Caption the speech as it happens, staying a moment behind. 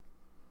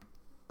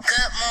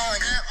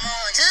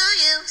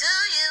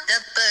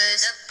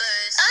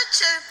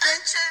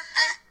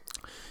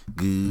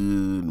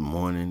Good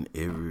morning,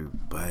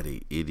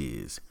 everybody. It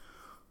is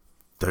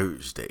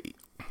Thursday,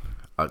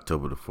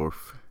 October the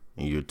 4th,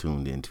 and you're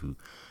tuned into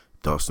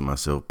Thoughts to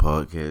Myself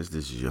podcast.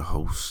 This is your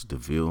host,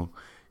 DeVille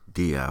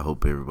D. I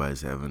hope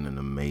everybody's having an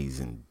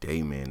amazing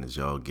day, man, as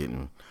y'all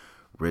getting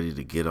ready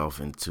to get off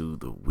into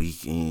the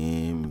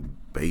weekend,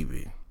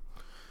 baby.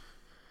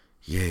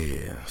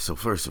 Yeah, so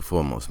first and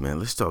foremost, man,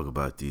 let's talk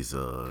about this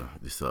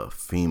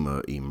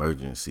FEMA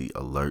emergency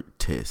alert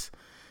test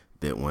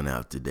that went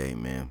out today,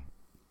 man.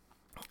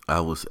 I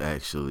was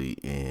actually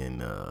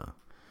in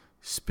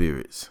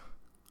Spirits.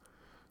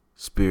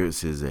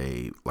 Spirits is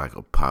a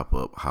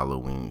pop-up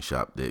Halloween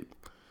shop that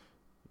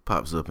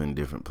pops up in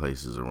different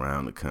places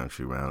around the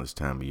country around this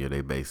time of year.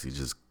 They basically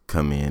just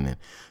come in and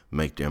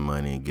make their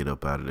money and get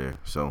up out of there.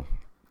 So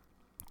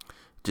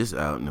just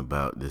out and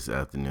about this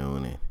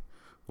afternoon and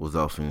was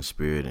off in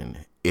Spirit,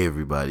 and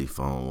everybody's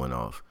phone went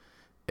off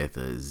at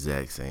the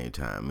exact same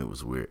time. It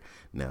was weird.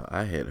 Now,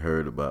 I had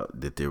heard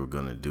about that they were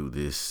going to do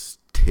this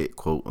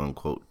quote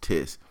unquote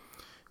test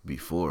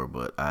before,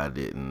 but I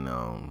didn't,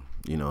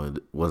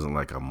 it wasn't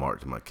like I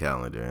marked my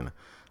calendar, and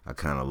I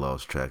kind of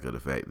lost track of the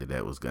fact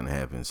that was going to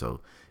happen.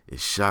 So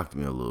it shocked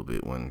me a little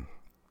bit when,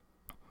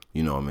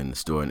 I'm in the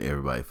store and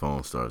everybody's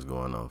phone starts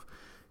going off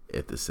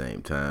at the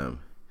same time.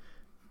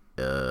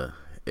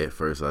 At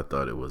first I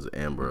thought it was an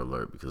Amber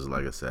Alert because,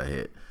 like I said, I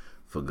had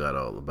forgot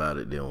all about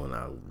it. Then when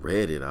I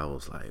read it, I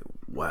was like,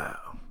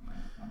 wow,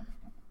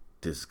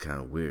 this is kind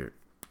of weird.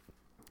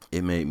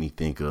 It made me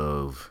think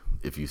of,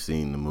 if you've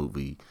seen the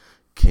movie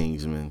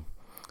Kingsman.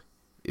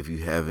 If you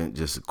haven't,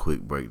 just a quick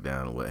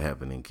breakdown of what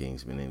happened in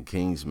Kingsman. In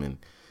Kingsman,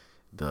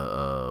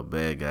 the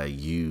bad guy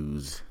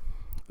used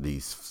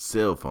these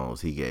cell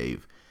phones. He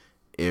gave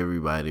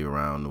everybody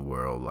around the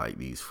world like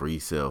these free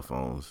cell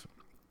phones.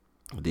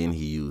 Then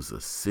he used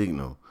a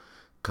signal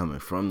coming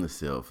from the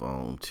cell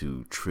phone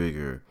to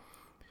trigger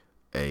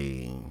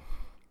a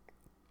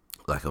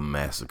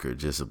massacre,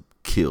 just a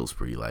kill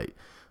spree. Like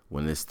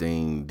when this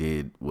thing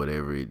did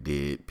whatever it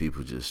did,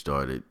 people just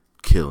started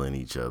killing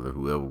each other.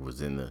 Whoever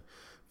was in the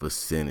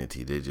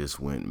vicinity, they just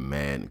went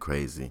mad and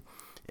crazy.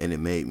 And it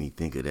made me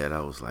think of that. I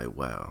was like,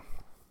 wow.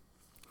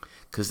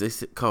 Because they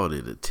called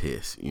it a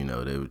test. They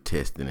were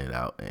testing it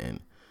out. And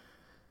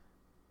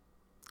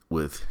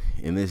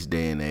in this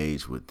day and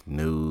age with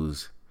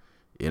news,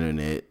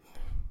 internet,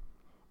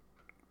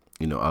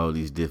 all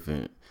these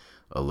different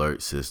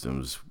alert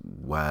systems,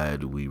 why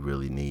do we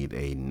really need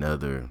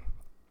another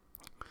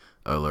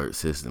alert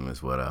system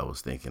is what I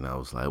was thinking. I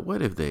was like,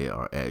 what if they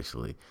are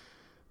actually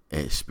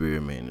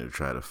experimenting to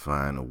try to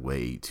find a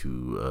way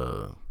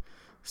to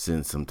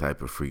send some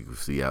type of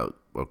frequency out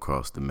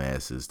across the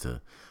masses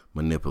to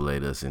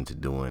manipulate us into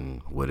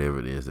doing whatever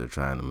it is they're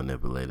trying to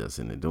manipulate us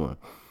into doing.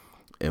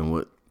 And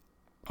what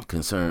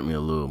concerned me a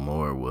little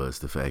more was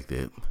the fact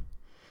that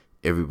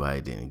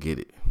everybody didn't get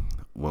it.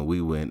 When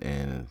we went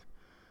and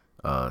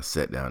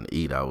sat down to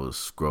eat, I was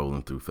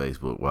scrolling through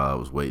Facebook while I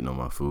was waiting on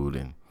my food,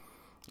 and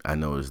I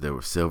noticed there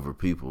were several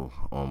people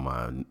on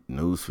my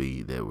news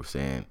feed that were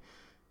saying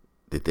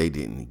that they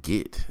didn't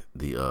get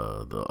the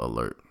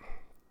alert.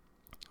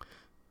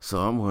 So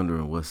I'm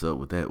wondering what's up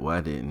with that.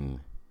 Why didn't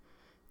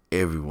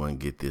everyone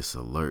get this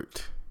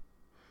alert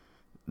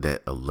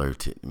that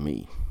alerted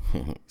me?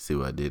 See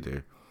what I did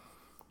there?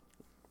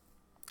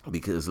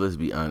 Because let's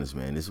be honest,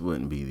 man, this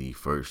wouldn't be the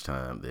first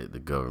time that the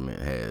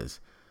government has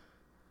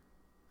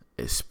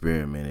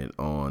experimented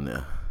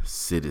on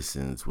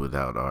citizens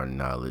without our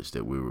knowledge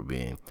that we were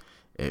being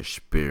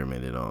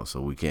experimented on. So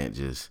we can't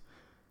just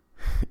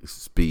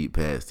speed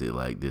past it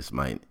like this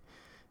might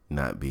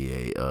not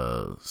be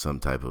some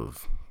type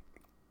of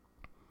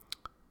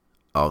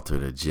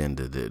altered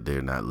agenda that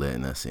they're not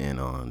letting us in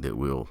on, that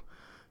we'll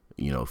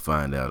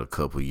find out a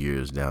couple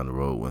years down the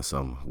road when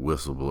some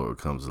whistleblower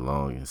comes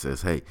along and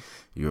says, hey,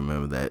 you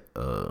remember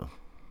that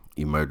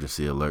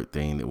emergency alert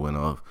thing that went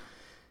off?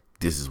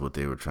 This is what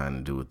they were trying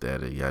to do with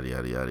that, yada,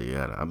 yada, yada,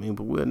 yada. I mean,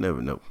 but we'll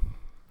never know.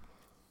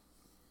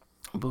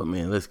 But,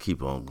 man, let's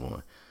keep on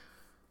going.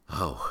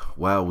 Oh,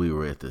 while we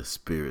were at the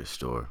Spirit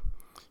store,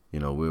 we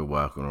were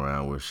walking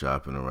around, we're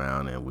shopping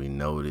around, and we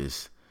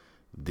noticed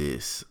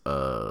this.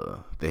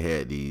 They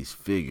had these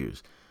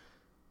figures,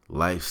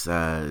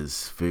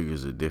 life-size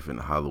figures of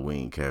different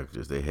Halloween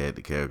characters. They had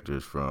the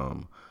characters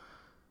from,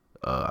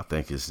 I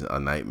think it's A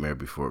Nightmare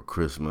Before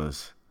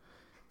Christmas.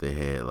 They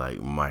had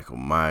like Michael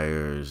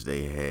Myers.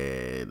 They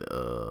had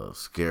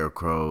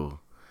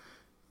Scarecrow.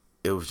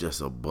 It was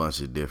just a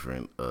bunch of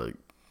different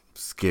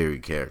scary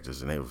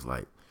characters, and they was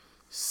like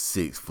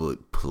 6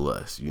 foot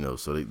plus,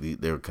 so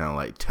they were kind of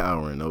like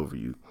towering over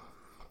you.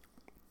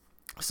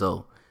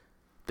 So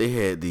they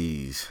had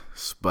these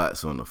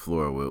spots on the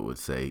floor where it would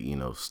say,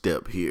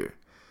 step here.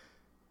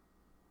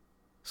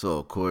 So,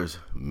 of course,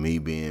 me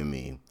being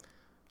me,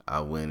 I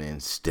went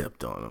and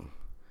stepped on them.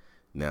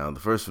 Now, the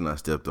first one I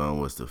stepped on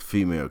was the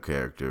female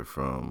character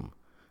from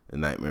The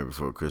Nightmare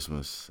Before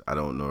Christmas. I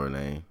don't know her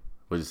name.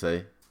 What'd you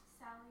say?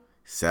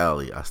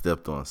 Sally. I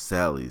stepped on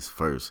Sally's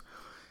first,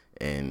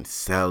 and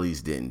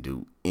Sally's didn't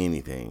do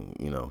anything,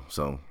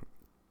 So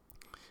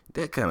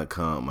that kind of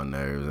calmed my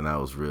nerves, and I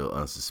was real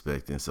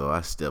unsuspecting. So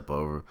I step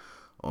over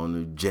on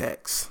the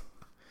Jax,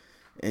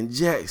 and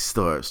Jax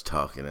starts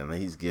talking, and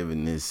he's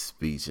giving this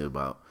speech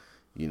about,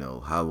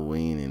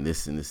 Halloween and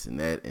this and this and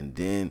that. And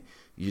then,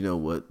 you know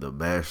what? The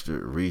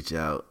bastard reached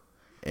out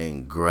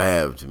and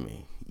grabbed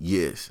me.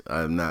 Yes,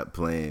 I'm not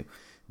playing.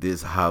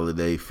 This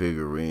holiday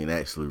figurine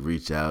actually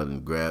reached out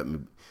and grabbed me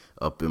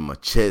up in my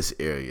chest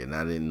area, and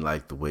I didn't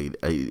like the way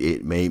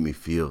it made me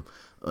feel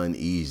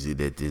uneasy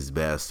that this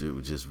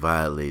bastard just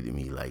violated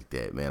me like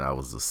that. Man, I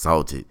was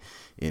assaulted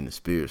in the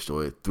spirit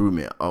store. It threw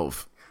me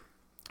off.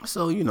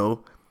 So,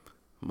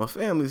 my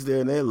family's there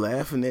and they're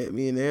laughing at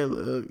me, and they're,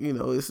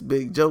 it's a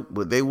big joke,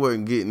 but they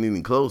weren't getting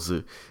any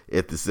closer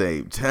at the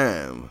same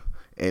time.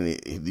 And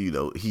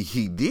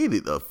he did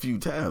it a few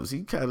times.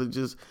 He kind of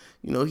just,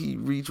 he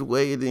reach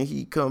away and then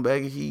he come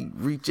back and he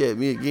reach at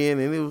me again,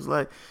 and it was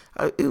like,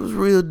 it was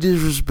real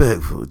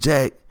disrespectful.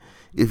 Jack,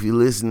 if you're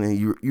listening,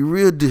 you're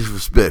real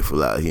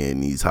disrespectful out here in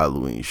these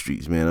Halloween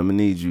streets, man. I'm gonna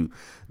need you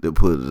to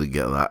put it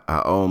together. I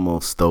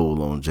almost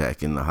stole on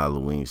Jack in the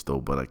Halloween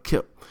store, but I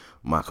kept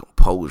my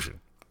composure.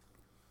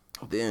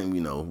 Then,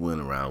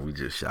 went around, we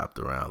just shopped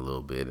around a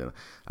little bit, and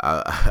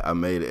I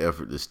made an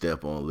effort to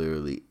step on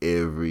literally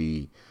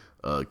every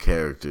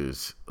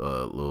character's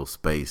little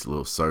space,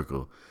 little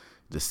circle,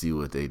 to see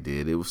what they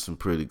did. It was some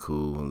pretty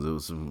cool ones. There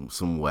was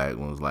some whack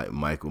ones, like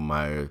Michael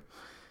Myers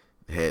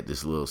had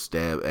this little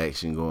stab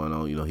action going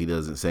on. He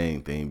doesn't say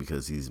anything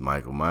because he's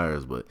Michael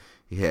Myers, but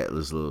he had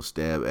this little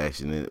stab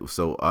action, and it was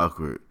so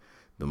awkward.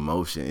 The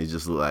motion, it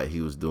just looked like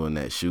he was doing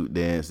that shoot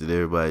dance that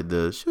everybody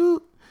does.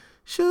 Shoot,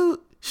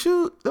 shoot,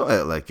 shoot. Don't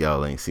act like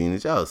y'all ain't seen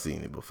it. Y'all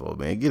seen it before,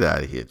 man. Get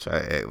out of here. Try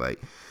to act like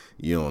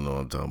you don't know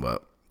what I'm talking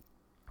about.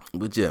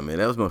 But yeah, man,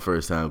 that was my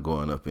first time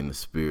going up in the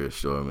spirit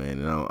store, man,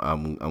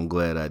 and I'm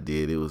glad I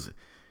did. It was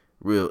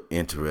real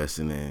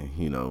interesting,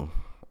 and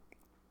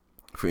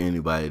for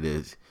anybody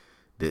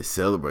that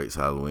celebrates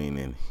Halloween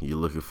and you're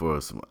looking for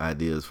some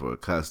ideas for a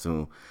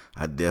costume,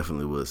 I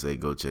definitely would say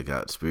go check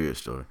out the spirit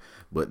store.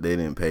 But they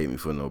didn't pay me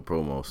for no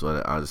promo, so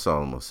that's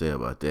all I'm gonna say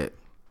about that.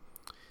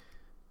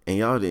 And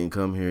y'all didn't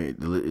come here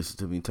to listen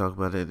to me talk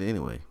about that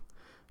anyway.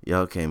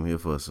 Y'all came here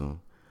for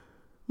some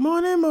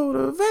morning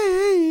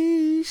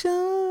motivation.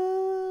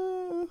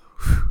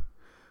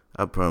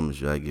 I promise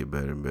you I get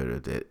better and better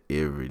at that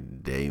every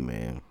day,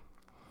 man.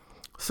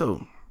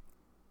 So,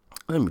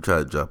 let me try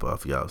to drop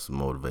off y'all some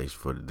motivation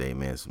for the day,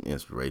 man. Some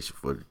inspiration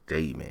for the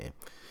day, man.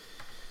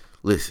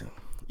 Listen,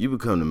 you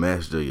become the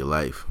master of your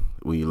life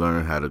when you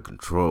learn how to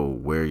control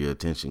where your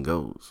attention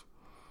goes.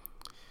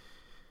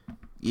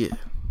 Yeah.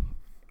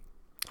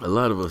 A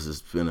lot of us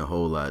spend a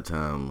whole lot of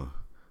time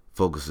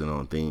focusing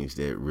on things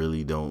that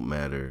really don't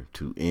matter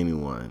to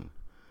anyone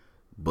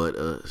but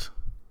us.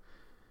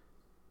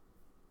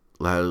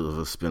 A lot of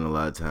us spend a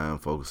lot of time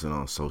focusing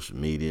on social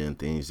media and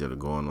things that are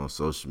going on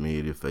social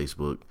media,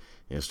 Facebook,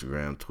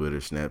 Instagram, Twitter,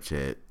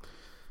 Snapchat.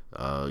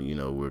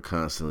 We're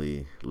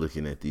constantly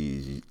looking at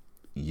these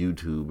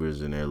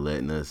YouTubers, and they're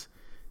letting us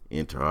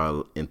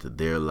into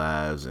their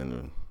lives,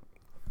 and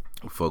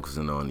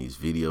focusing on these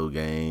video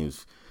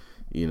games.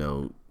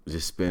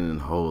 Just spending a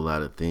whole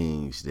lot of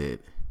time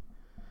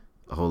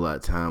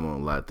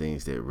on a lot of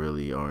things that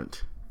really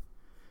aren't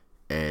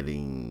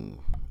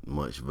adding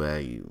much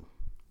value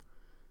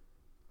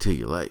to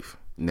your life.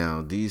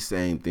 Now, these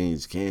same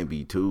things can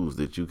be tools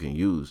that you can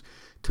use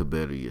to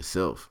better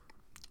yourself,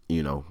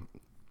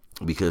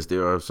 because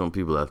there are some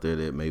people out there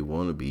that may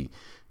want to be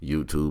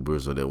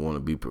YouTubers, or that want to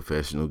be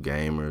professional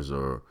gamers,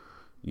 or,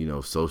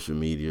 social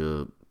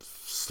media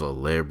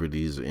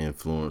celebrities or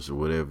influencers, or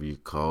whatever you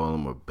call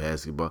them, or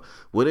basketball,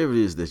 whatever it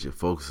is that you're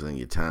focusing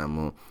your time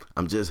on.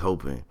 I'm just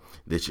hoping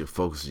that you're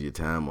focusing your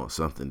time on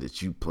something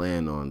that you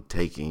plan on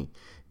taking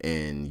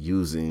and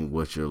using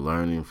what you're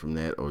learning from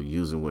that, or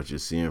using what you're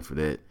seeing for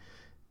that,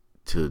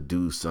 to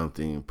do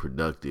something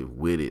productive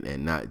with it,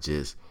 and not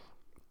just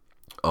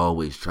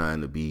always trying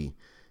to be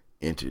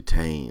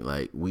entertained.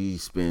 Like, we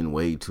spend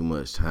way too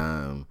much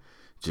time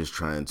just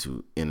trying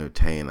to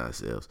entertain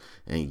ourselves.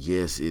 And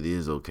yes, it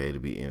is okay to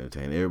be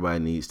entertained. Everybody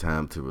needs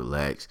time to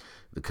relax,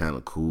 to kind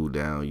of cool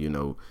down.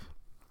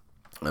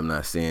 I'm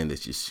not saying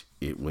that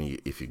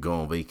if you go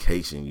on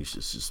vacation, you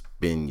should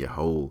spend your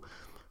whole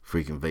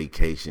freaking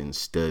vacation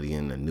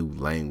studying a new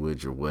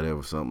language or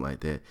whatever, something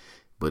like that.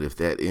 But if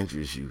that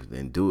interests you,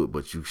 then do it.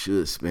 But you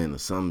should spend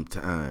some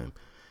time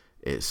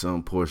at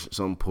some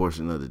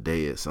portion of the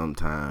day at some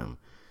time,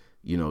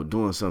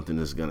 doing something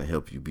that's gonna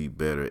help you be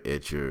better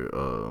at your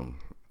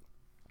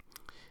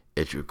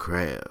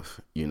craft.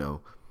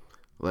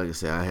 Like I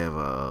said, I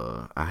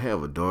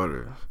have a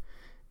daughter,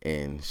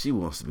 and she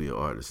wants to be an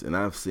artist. And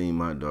I've seen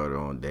my daughter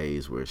on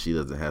days where she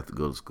doesn't have to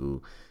go to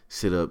school,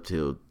 sit up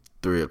till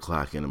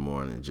 3:00 in the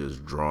morning,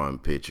 just drawing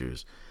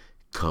pictures,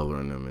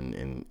 coloring them,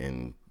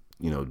 and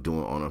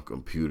doing on a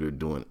computer,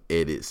 doing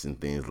edits and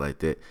things like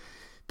that.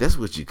 That's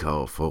what you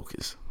call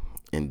focus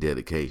and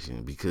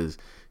dedication, because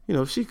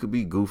she could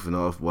be goofing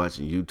off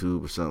watching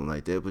YouTube or something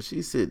like that, but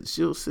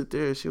she'll sit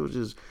there and she'll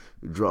just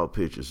draw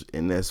pictures,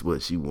 and that's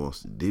what she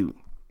wants to do.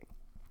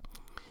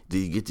 Do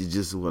you get the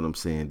gist of what I'm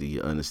saying? Do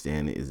you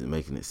understand it? Is it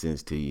making it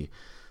sense to you?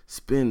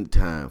 Spend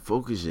time,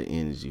 focus your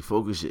energy,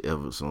 focus your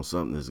efforts on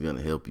something that's going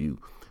to help you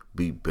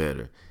be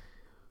better.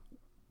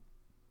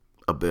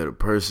 A better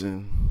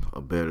person,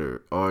 a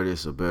better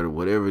artist, a better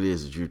whatever it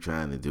is that you're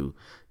trying to do.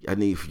 I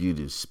need for you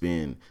to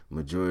spend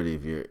majority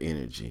of your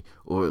energy,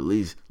 or at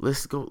least let's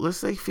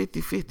say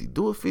 50-50.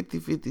 Do a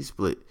 50-50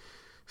 split.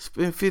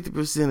 Spend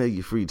 50% of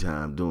your free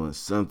time doing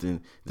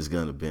something that's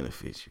going to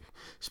benefit you.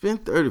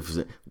 Spend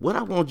 30%. What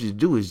I want you to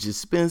do is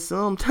just spend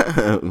some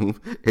time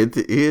at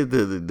the end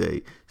of the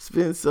day.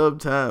 Spend some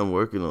time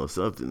working on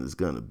something that's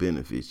going to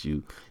benefit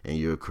you and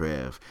your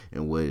craft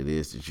and what it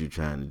is that you're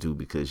trying to do.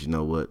 Because you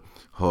know what?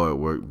 Hard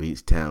work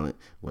beats talent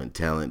when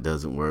talent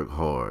doesn't work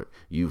hard.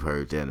 You've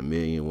heard that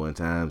 1,000,001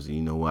 times, and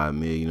you know why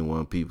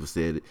 1,000,001 people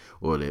said it,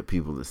 or that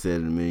people have said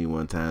it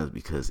 1,000,001 times,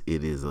 because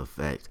it is a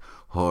fact.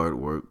 Hard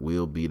work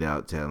will beat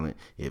out talent.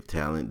 If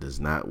talent does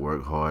not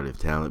work hard, if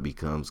talent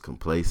becomes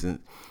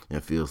complacent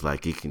and feels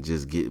like it can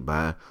just get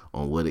by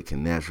on what it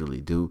can naturally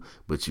do,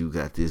 but you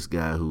got this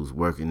guy who's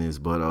working his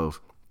butt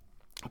off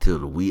till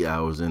the wee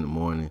hours in the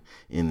morning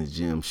in the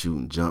gym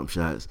shooting jump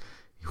shots,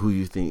 who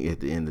you think at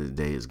the end of the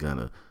day is going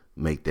to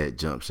make that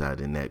jump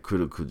shot in that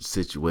critical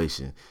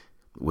situation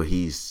where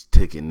he's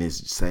taking this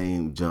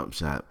same jump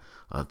shot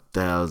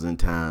 1,000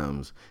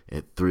 times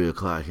at 3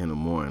 o'clock in the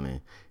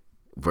morning,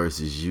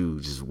 versus you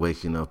just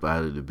waking up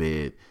out of the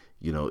bed,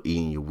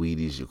 eating your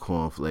Wheaties, your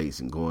cornflakes,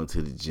 and going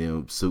to the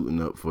gym,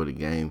 suiting up for the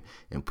game,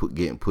 and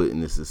getting put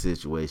in this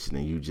situation,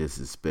 and you just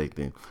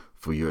expecting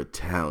for your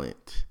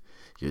talent.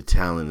 Your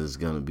talent is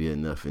going to be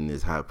enough in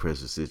this high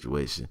pressure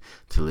situation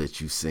to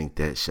let you sink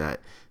that shot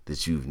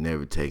that you've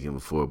never taken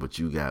before. But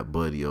you got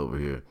Buddy over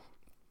here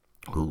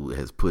who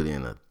has put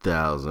in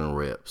 1,000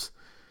 reps,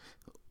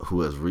 who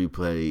has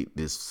replayed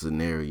this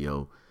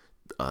scenario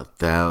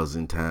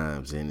 1,000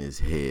 times in his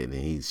head,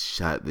 and he's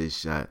shot this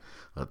shot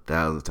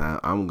 1,000 times.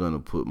 I'm gonna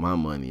put my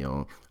money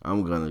on.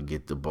 I'm gonna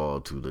get the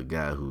ball to the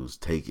guy who's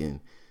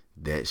taking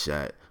that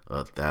shot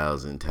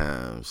 1,000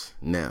 times.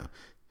 Now,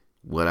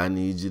 what I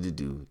need you to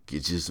do,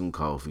 get you some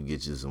coffee,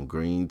 get you some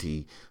green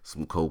tea,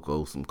 some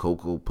cocoa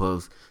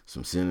puffs,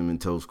 some cinnamon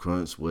toast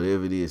crunch,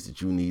 whatever it is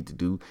that you need to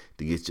do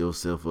to get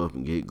yourself up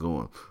and get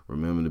going.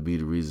 Remember to be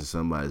the reason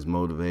somebody's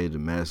motivated, to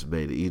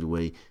masturbate, either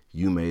way,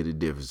 you made a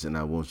difference. And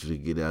I want you to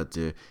get out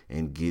there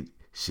and get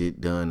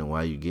shit done. And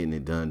while you're getting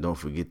it done, don't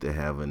forget to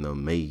have an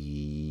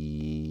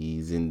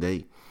amazing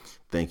day.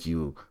 Thank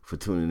you for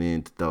tuning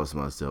in to Thoughts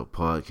Myself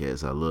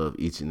podcast. I love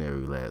each and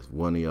every last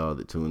one of y'all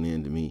that tune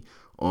in to me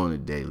on a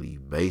daily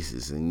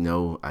basis. And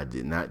no, I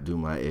did not do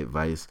my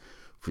advice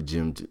for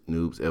Gym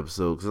Noobs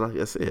episode because, like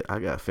I said, I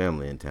got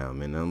family in town,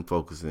 man. I'm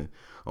focusing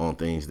on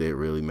things that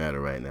really matter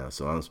right now.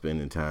 So I'm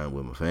spending time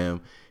with my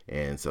fam.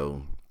 And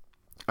so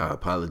I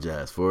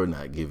apologize for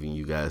not giving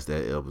you guys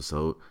that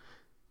episode.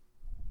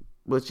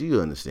 But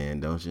you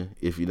understand, don't you?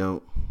 If you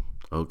don't,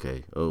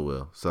 okay. Oh,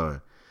 well, sorry.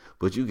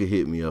 But you can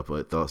hit me up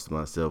at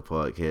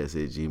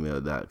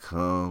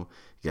thoughtstomyselfpodcast@gmail.com.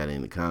 Got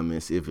in the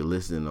comments. If you're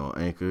listening on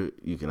Anchor,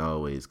 you can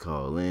always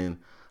call in,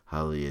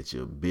 holler at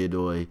your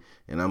bidoy,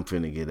 and I'm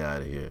finna get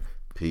out of here.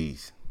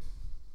 Peace.